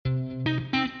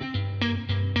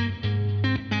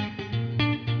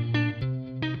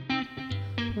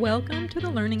Welcome to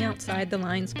the Learning Outside the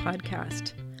Lines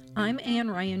podcast. I'm Ann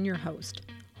Ryan, your host,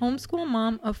 homeschool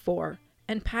mom of 4,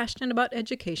 and passionate about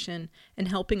education and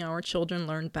helping our children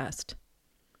learn best.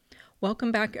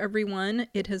 Welcome back, everyone.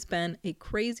 It has been a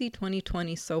crazy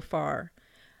 2020 so far.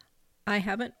 I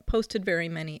haven't posted very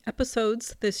many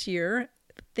episodes this year.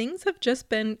 Things have just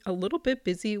been a little bit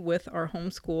busy with our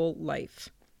homeschool life.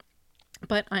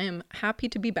 But I am happy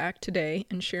to be back today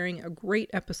and sharing a great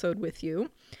episode with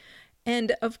you.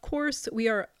 And of course, we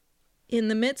are in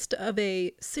the midst of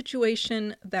a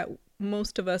situation that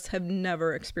most of us have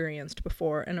never experienced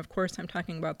before. And of course, I'm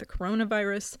talking about the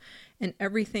coronavirus and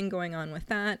everything going on with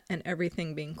that and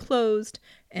everything being closed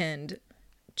and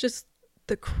just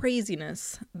the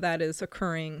craziness that is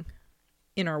occurring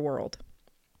in our world.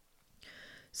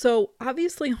 So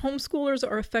obviously, homeschoolers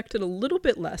are affected a little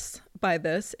bit less by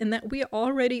this in that we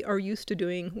already are used to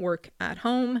doing work at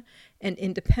home and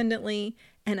independently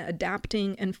and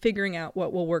adapting and figuring out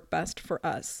what will work best for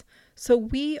us. So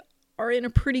we are in a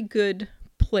pretty good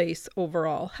place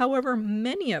overall. However,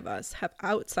 many of us have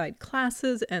outside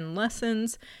classes and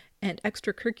lessons and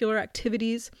extracurricular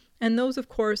activities, and those, of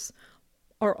course,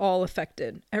 are all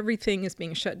affected. Everything is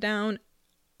being shut down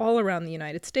all around the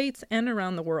United States and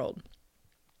around the world.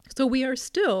 So we are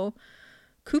still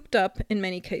cooped up in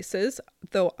many cases,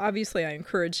 though obviously I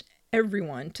encourage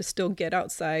everyone to still get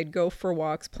outside, go for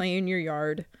walks, play in your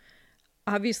yard,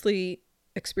 obviously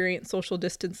experience social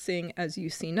distancing as you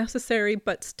see necessary,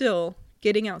 but still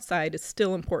getting outside is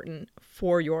still important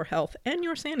for your health and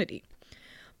your sanity.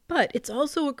 But it's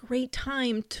also a great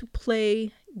time to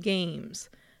play games.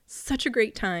 Such a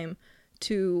great time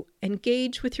to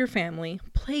engage with your family,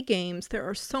 play games. There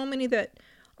are so many that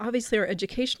obviously are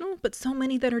educational, but so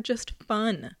many that are just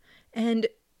fun and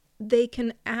they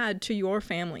can add to your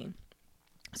family.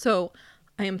 So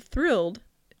I am thrilled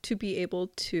to be able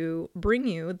to bring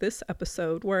you this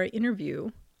episode where I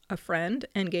interview a friend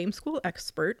and game school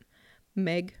expert,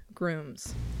 Meg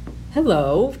Grooms.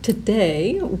 Hello.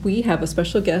 Today we have a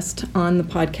special guest on the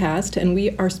podcast and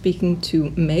we are speaking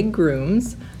to Meg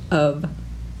Grooms of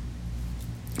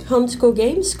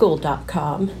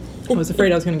homeschoolgameschool.com. I was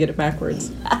afraid I was going to get it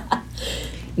backwards.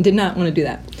 Did not want to do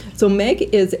that. So Meg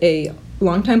is a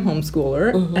longtime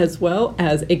homeschooler as well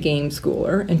as a game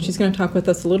schooler, and she's going to talk with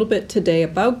us a little bit today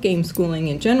about game schooling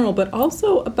in general, but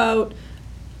also about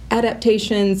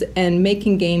adaptations and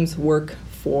making games work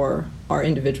for our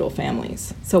individual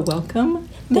families. So welcome,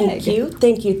 Meg.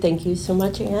 Thank you so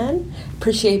much, Anne.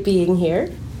 Appreciate being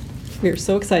here. We're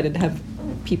so excited to have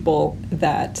people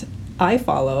that I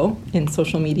follow in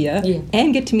social media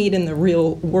and get to meet in the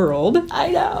real world.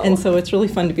 I know. And so it's really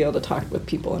fun to be able to talk with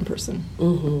people in person.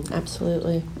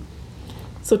 Absolutely.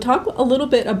 So talk a little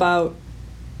bit about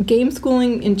game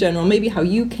schooling in general, maybe how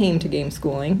you came to game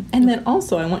schooling, and then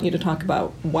also I want you to talk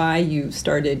about why you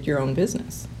started your own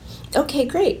business. Okay,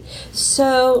 great.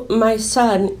 So my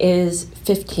son is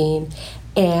 15,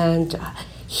 and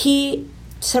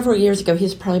several years ago, he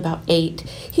was probably about 8,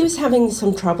 he was having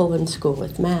some trouble in school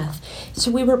with math. So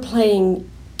we were playing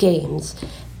games,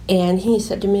 and he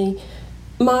said to me,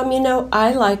 Mom,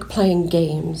 I like playing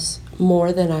games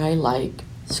more than I like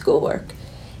schoolwork.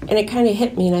 And it kind of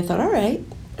hit me, and I thought, all right,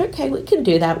 okay, we can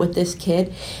do that with this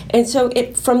kid. And so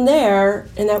from there,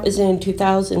 and that was in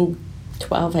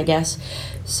 2012, I guess.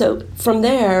 So from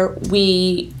there,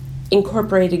 we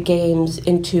incorporated games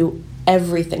into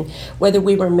everything, whether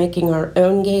we were making our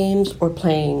own games or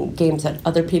playing games that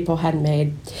other people had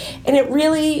made. And it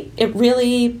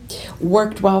really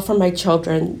worked well for my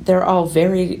children. They're all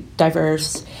very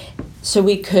diverse, so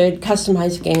we could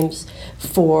customize games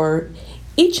for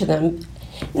each of them.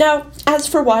 Now, as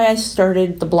for why I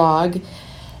started the blog,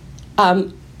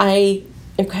 I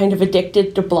am kind of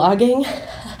addicted to blogging.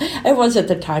 I was at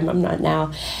the time, I'm not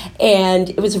now.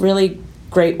 And it was a really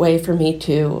great way for me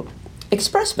to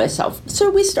express myself.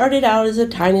 So we started out as a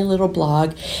tiny little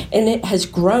blog, and it has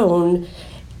grown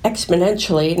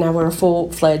exponentially. Now we're a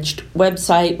full-fledged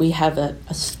website. We have a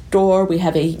store. We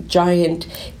have a giant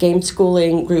game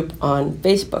schooling group on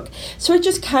Facebook. So it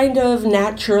just kind of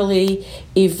naturally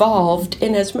evolved,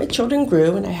 and as my children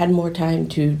grew and I had more time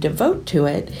to devote to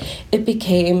it, it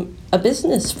became a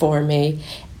business for me,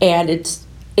 and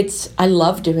I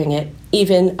love doing it.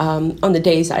 Even on the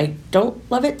days I don't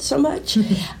love it so much,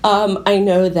 I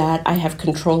know that I have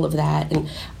control of that. And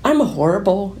I'm a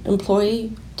horrible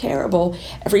employee, terrible.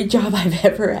 Every job I've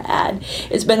ever had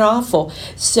has been awful.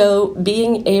 So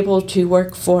being able to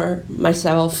work for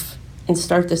myself and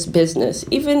start this business,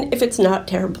 even if it's not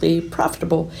terribly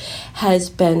profitable, has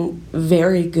been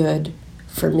very good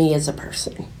for me as a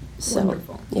person. So,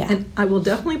 wonderful. Yeah. And I will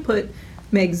definitely put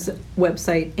Meg's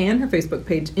website and her Facebook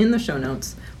page in the show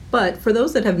notes. But for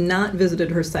those that have not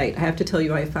visited her site, I have to tell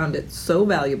you, I found it so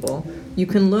valuable. You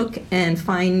can look and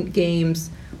find games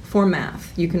for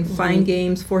math. You can find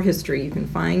games for history. You can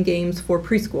find games for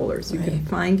preschoolers. You can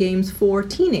find games for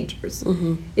teenagers.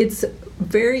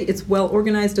 It's well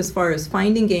organized as far as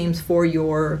finding games for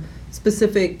your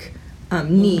specific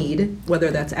need,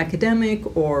 whether that's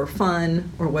academic or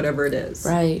fun or whatever it is.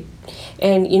 Right.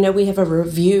 And, we have a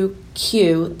review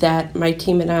queue that my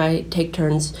team and I take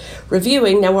turns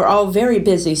reviewing. Now, we're all very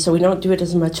busy, so we don't do it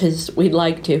as much as we'd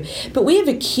like to. But we have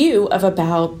a queue of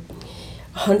about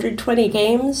 120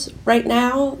 games right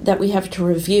now that we have to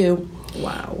review.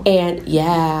 Wow. And,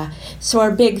 so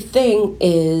our big thing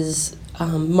is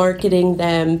marketing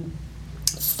them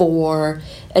for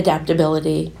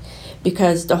adaptability,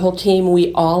 because the whole team,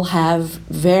 we all have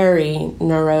very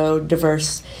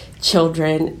neurodiverse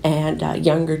children and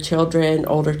younger children,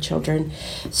 older children.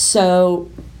 So,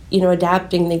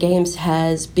 adapting the games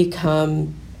has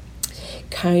become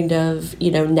kind of,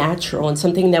 natural, and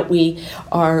something that we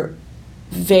are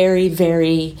very,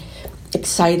 very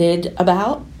excited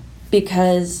about,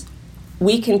 because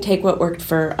we can take what worked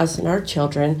for us and our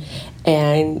children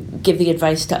and give the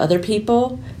advice to other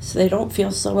people so they don't feel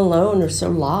so alone or so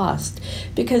lost,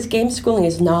 because game schooling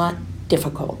is not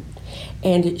difficult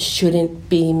and it shouldn't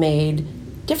be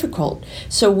made difficult.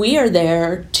 So we are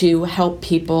there to help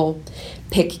people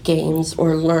pick games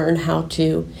or learn how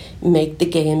to make the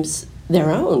games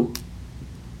their own.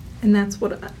 And that's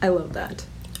what I love that.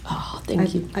 Oh,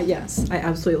 thank you. Yes, I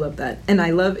absolutely love that. And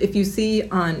I love, if you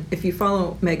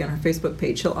follow Meg on her Facebook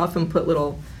page, she'll often put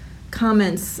little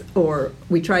comments, or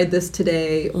we tried this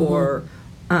today, or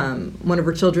one of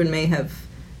her children may have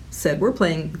said, we're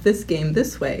playing this game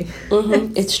this way.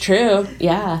 It's true,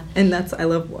 yeah. And I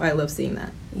love seeing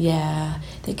that. Yeah,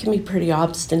 they can be pretty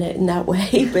obstinate in that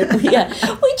way, but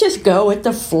we just go with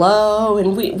the flow,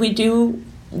 and we do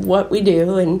what we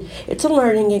do, and it's a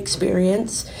learning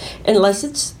experience, unless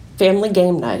it's family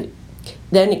game night.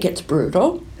 Then it gets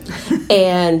brutal,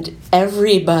 and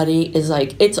everybody is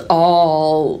like, it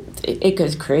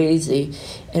goes crazy,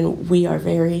 and we are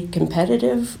very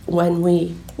competitive when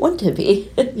we want to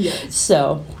be. Yes.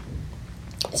 So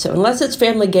unless it's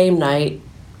family game night,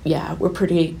 we're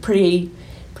pretty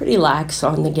lax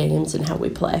on the games and how we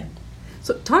play.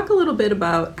 So talk a little bit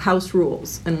about house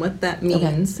rules and what that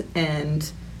means, and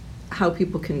how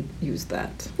people can use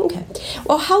that. Okay.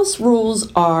 Well, house rules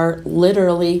are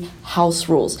literally house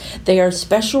rules. They are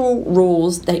special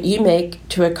rules that you make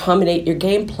to accommodate your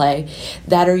gameplay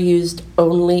that are used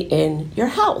only in your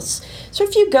house. So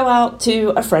if you go out to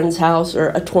a friend's house or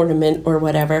a tournament or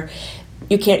whatever,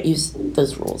 you can't use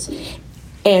those rules.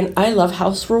 And I love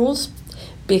house rules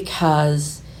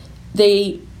because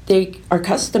they are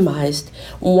customized.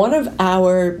 One of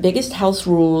our biggest house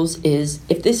rules is,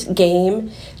 if this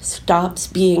game stops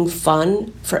being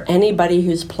fun for anybody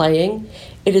who's playing,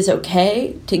 it is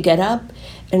okay to get up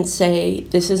and say,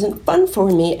 this isn't fun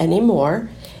for me anymore,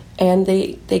 and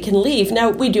they can leave.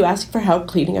 Now, we do ask for help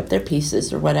cleaning up their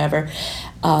pieces or whatever,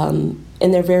 and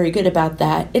they're very good about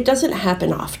that. It doesn't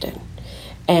happen often.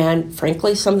 And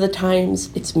frankly, some of the times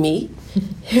it's me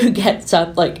who gets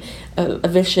up like a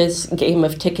vicious game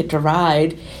of Ticket to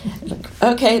Ride. Like,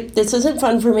 okay, this isn't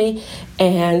fun for me.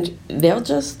 And they'll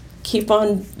just keep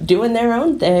on doing their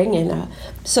own thing. And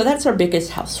so that's our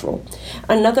biggest house rule.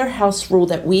 Another house rule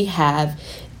that we have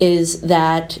is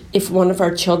that if one of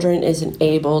our children isn't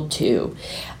able to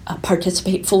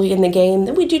participate fully in the game,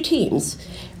 then we do teams.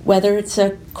 Whether it's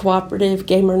a cooperative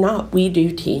game or not, we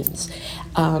do teams.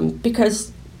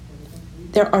 Because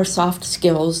there are soft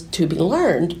skills to be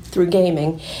learned through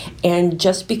gaming, and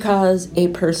just because a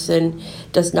person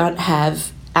does not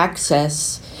have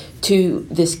access to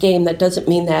this game, that doesn't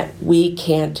mean that we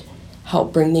can't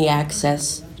help bring the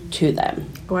access to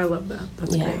them. Oh, I love that.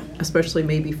 That's great. Especially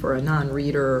maybe for a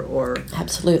non-reader or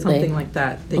absolutely something like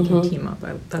that. They can team up.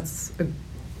 That's a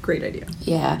great idea.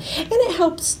 Yeah, and it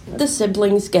helps the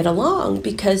siblings get along,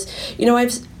 because, I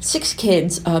have 6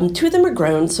 kids. 2 of them are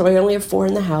grown, so I only have 4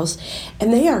 in the house,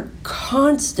 and they are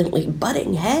constantly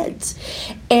butting heads.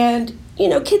 And,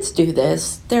 kids do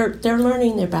this. They're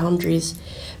learning their boundaries.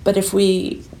 But if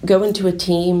we go into a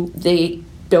team, they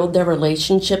build their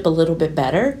relationship a little bit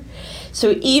better.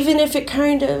 So even if it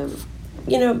kind of,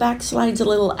 backslides a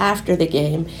little after the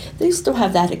game, they still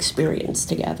have that experience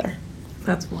together.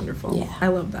 That's wonderful. Yeah. I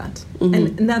love that.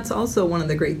 And that's also one of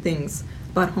the great things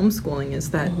about homeschooling,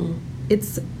 is that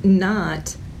it's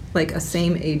not like a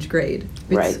same age grade.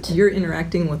 Right. You're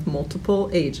interacting with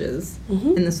multiple ages,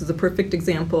 and this is a perfect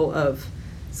example of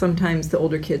sometimes the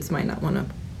older kids might not want to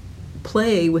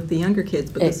play with the younger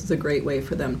kids, but this It- is a great way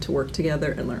for them to work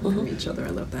together and learn from each other. I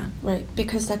love that. Right,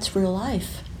 because that's real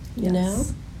life, you know?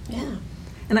 Yeah.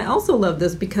 And I also love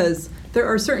this because there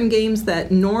are certain games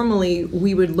that normally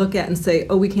we would look at and say,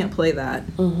 oh, we can't play that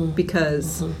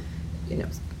because, you know,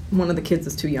 one of the kids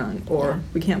is too young, or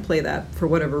we can't play that for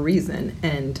whatever reason.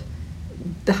 And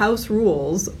the house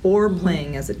rules or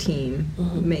playing as a team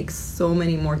makes so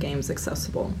many more games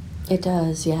accessible. It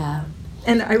does, yeah.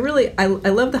 And I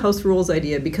love the house rules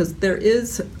idea because there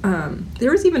is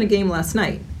even a game last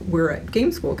night. We're at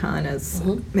Game School Con, as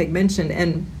Meg mentioned,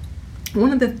 and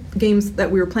one of the games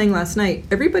that we were playing last night,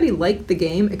 everybody liked the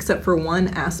game except for one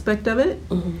aspect of it.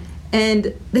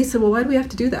 And they said, well, why do we have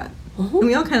to do that? And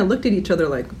we all kind of looked at each other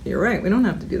like, you're right, we don't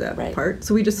have to do that part.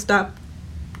 So we just stopped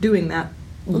doing that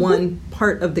one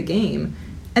part of the game.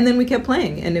 And then we kept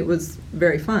playing, and it was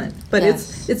very fun. But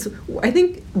it's I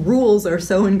think rules are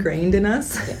so ingrained in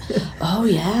us Oh,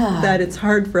 yeah. that it's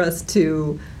hard for us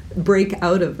to break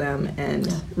out of them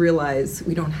and realize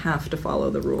we don't have to follow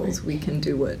the rules. We can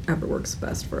do whatever works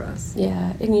best for us.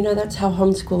 Yeah, and you know, that's how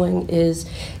homeschooling is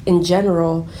in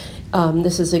general.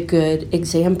 This is a good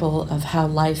example of how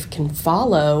life can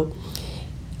follow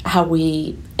how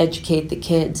we educate the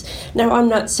kids. Now, I'm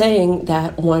not saying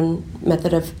that one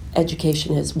method of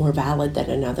education is more valid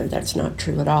than another. That's not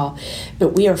true at all.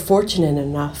 But we are fortunate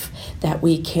enough that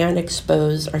we can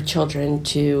expose our children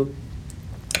to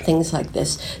things like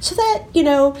this so that, you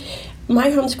know, my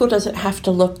homeschool doesn't have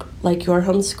to look like your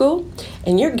homeschool,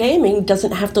 and your gaming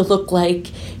doesn't have to look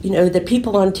like, you know, the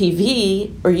people on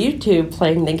TV or YouTube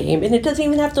playing the game, and it doesn't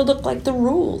even have to look like the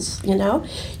rules, you know.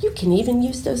 You can even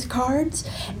use those cards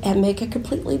and make a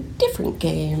completely different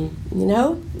game, you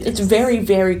know. It's very,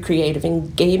 very creative,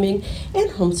 and gaming and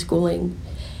homeschooling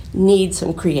need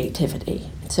some creativity.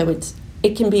 So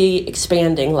it can be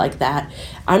expanding like that.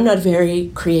 I'm not a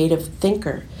very creative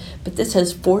thinker, but this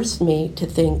has forced me to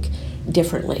think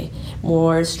differently,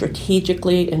 more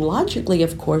strategically and logically,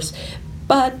 of course,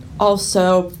 but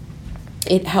also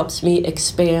it helps me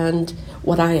expand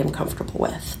what I am comfortable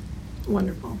with.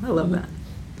 Wonderful. I love that.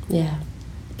 Yeah.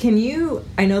 Can you,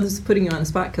 I know this is putting you on the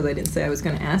spot because I didn't say I was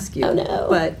going to ask you, Oh, no.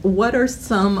 but what are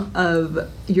some of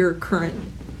your current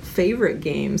favorite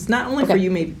games, not only for you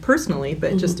maybe personally,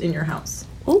 but just in your house?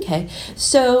 Okay,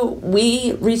 so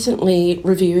we recently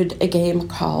reviewed a game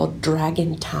called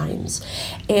Dragon Times,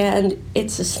 and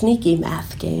it's a sneaky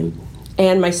math game.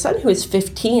 And my son, who is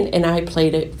 15, and I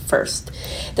played it first.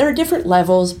 There are different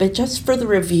levels, but just for the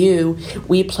review,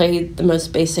 we played the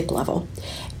most basic level.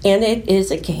 And it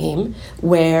is a game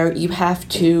where you have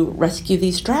to rescue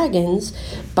these dragons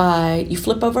by, you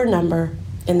flip over a number,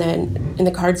 and then in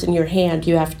the cards in your hand,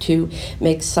 you have to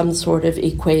make some sort of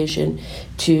equation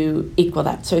to equal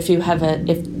that. So if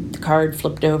the card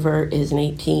flipped over is an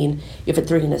 18, you have a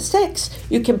 3 and a 6,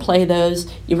 you can play those,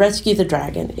 you rescue the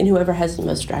dragon, and whoever has the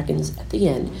most dragons at the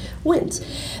end wins.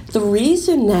 The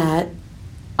reason that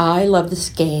I love this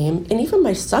game, and even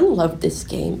my son loved this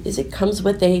game, is it comes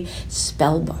with a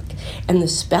spell book. And the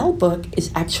spell book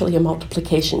is actually a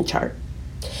multiplication chart.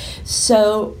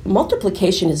 So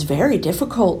multiplication is very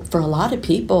difficult for a lot of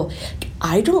people.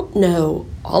 I don't know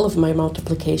all of my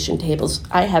multiplication tables.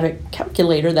 I have a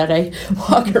calculator that I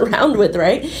walk around with,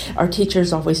 right? Our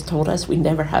teachers always told us we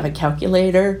never have a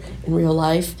calculator in real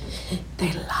life.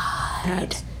 They lied.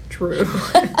 That's true.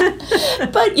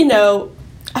 But, you know,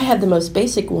 I had the most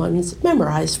basic ones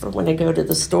memorized for when I go to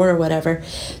the store or whatever.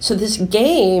 So this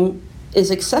game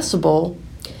is accessible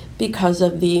because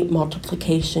of the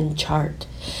multiplication chart.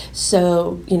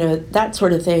 So, you know, that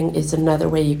sort of thing is another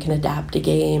way you can adapt a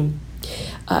game.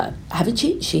 Have a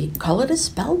cheat sheet, call it a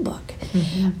spell book.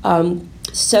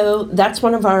 So that's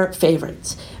one of our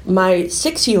favorites. My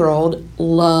 6-year-old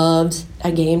loves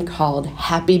a game called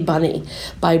Happy Bunny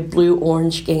by Blue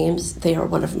Orange Games. They are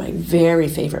one of my very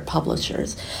favorite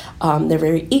publishers. They're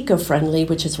very eco-friendly,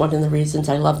 which is one of the reasons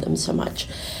I love them so much.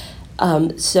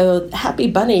 So Happy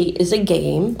Bunny is a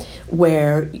game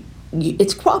where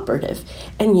it's cooperative,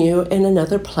 and you and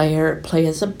another player play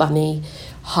as a bunny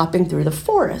hopping through the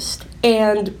forest,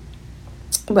 and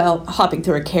hopping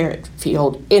through a carrot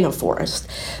field in a forest.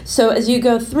 So as you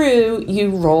go through, you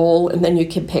roll, and then you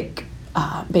can pick,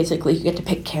 basically you get to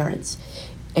pick carrots,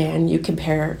 and you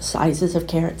compare sizes of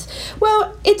carrots.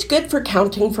 Well, it's good for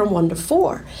counting from 1 to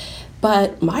 4,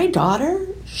 but my daughter,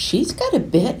 she's got a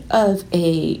bit of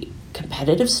a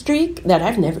competitive streak that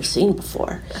I've never seen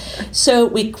before. So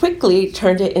we quickly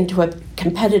turned it into a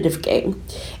competitive game.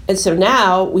 And so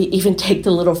now we even take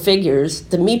the little figures.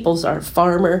 The meeples are a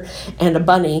farmer and a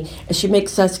bunny, and she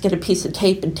makes us get a piece of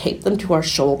tape and tape them to our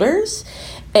shoulders.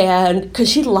 And because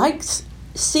she likes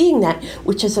seeing that,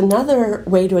 which is another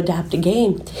way to adapt a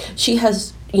game. She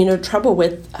has, trouble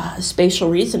with spatial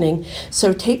reasoning.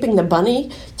 So taping the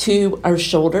bunny to our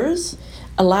shoulders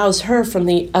allows her from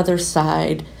the other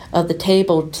side of the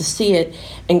table to see it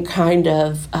and kind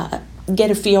of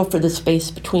get a feel for the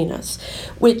space between us,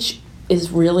 which is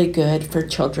really good for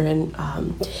children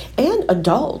and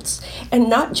adults, and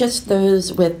not just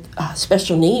those with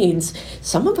special needs.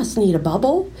 Some of us need a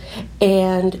bubble,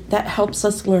 and that helps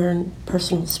us learn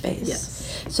personal space. Yes.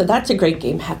 So that's a great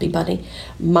game, Happy Bunny.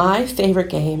 My favorite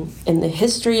game in the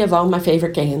history of all my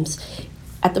favorite games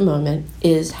at the moment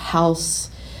is Betrayal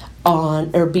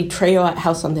at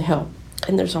House on the Hill.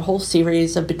 And there's a whole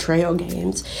series of betrayal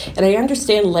games. And I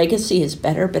understand Legacy is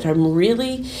better, but I'm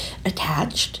really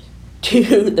attached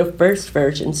to the first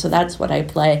version, so that's what I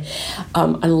play.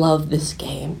 I love this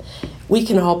game. We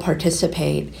can all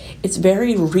participate. It's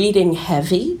very reading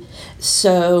heavy,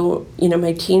 so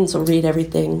my teens will read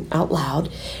everything out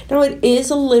loud. Now it is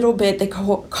a little bit, they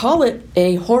call it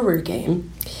a horror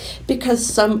game, because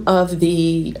some of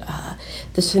the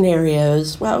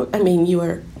scenarios, you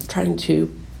are trying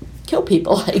to kill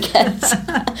people, I guess.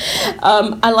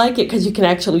 I like it because you can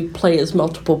actually play as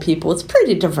multiple people. It's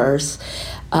pretty diverse.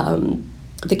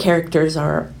 The characters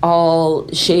are all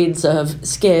shades of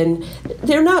skin.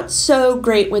 They're not so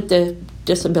great with the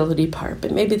disability part,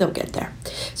 but maybe they'll get there.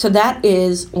 So that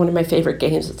is one of my favorite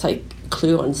games. It's like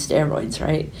Clue on steroids,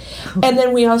 right? And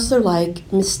then we also like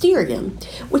Mysterium,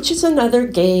 which is another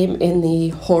game in the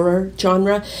horror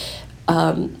genre,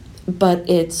 but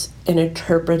it's an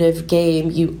interpretive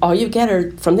game. All you get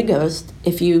are from the ghost.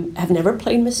 If you have never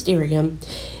played Mysterium,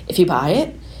 if you buy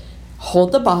it,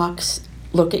 hold the box,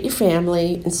 look at your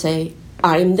family and say,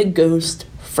 I'm the ghost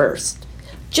first.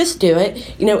 Just do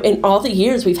it. In all the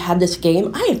years we've had this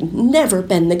game, I have never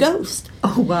been the ghost.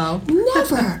 Oh, wow.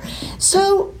 Never.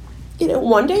 So,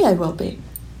 one day I will be.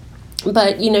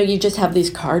 But, you just have these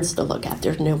cards to look at.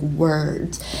 There's no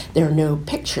words. There are no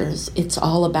pictures. It's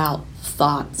all about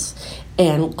thoughts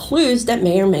and clues that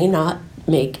may or may not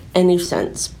make any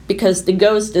sense, because the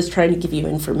ghost is trying to give you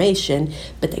information,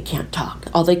 but they can't talk.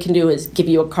 All they can do is give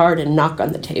you a card and knock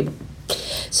on the table.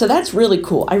 So that's really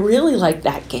cool. I really like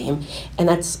that game, and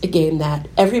that's a game that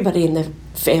everybody in the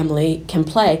family can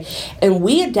play. And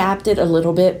we adapted a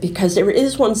little bit because there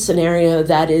is one scenario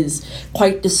that is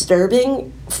quite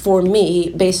disturbing for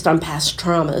me based on past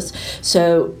traumas.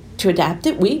 So to adapt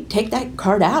it, we take that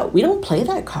card out. We don't play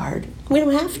that card. We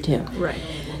don't have to. Right.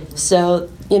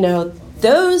 So,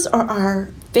 those are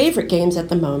our favorite games at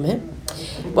the moment.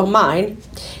 Well, mine.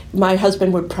 My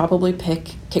husband would probably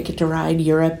pick Ticket to Ride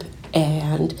Europe,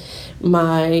 and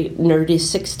my nerdy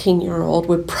 16-year-old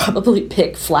would probably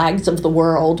pick Flags of the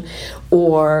World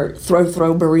or Throw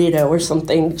Burrito or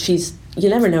something. You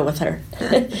never know with her.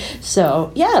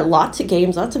 So, yeah, lots of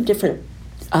games, lots of different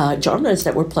genres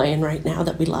that we're playing right now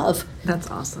that we love. That's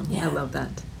awesome. Yeah. I love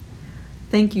that.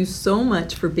 Thank you so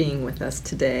much for being with us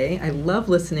today. I love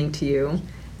listening to you,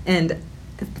 and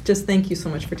just thank you so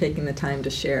much for taking the time to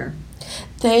share.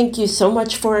 Thank you so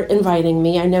much for inviting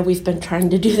me. I know we've been trying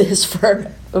to do this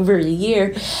for over a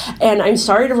year, and I'm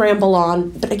sorry to ramble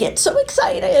on, but I get so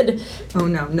excited. Oh,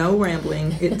 no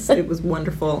rambling. It was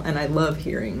wonderful, and I love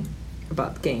hearing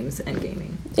about games and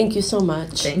gaming. Thank you so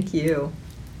much. Thank you.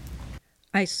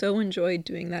 I so enjoyed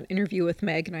doing that interview with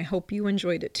Meg, and I hope you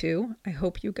enjoyed it too. I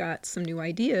hope you got some new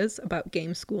ideas about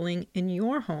game schooling in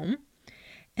your home.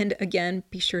 And again,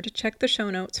 be sure to check the show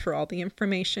notes for all the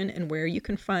information and where you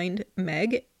can find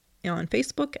Meg on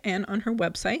Facebook and on her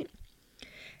website.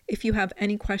 If you have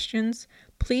any questions,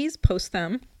 please post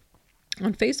them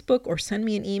on Facebook or send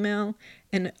me an email,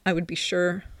 and I would be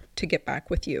sure to get back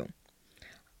with you.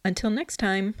 Until next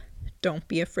time, don't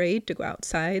be afraid to go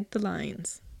outside the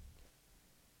lines.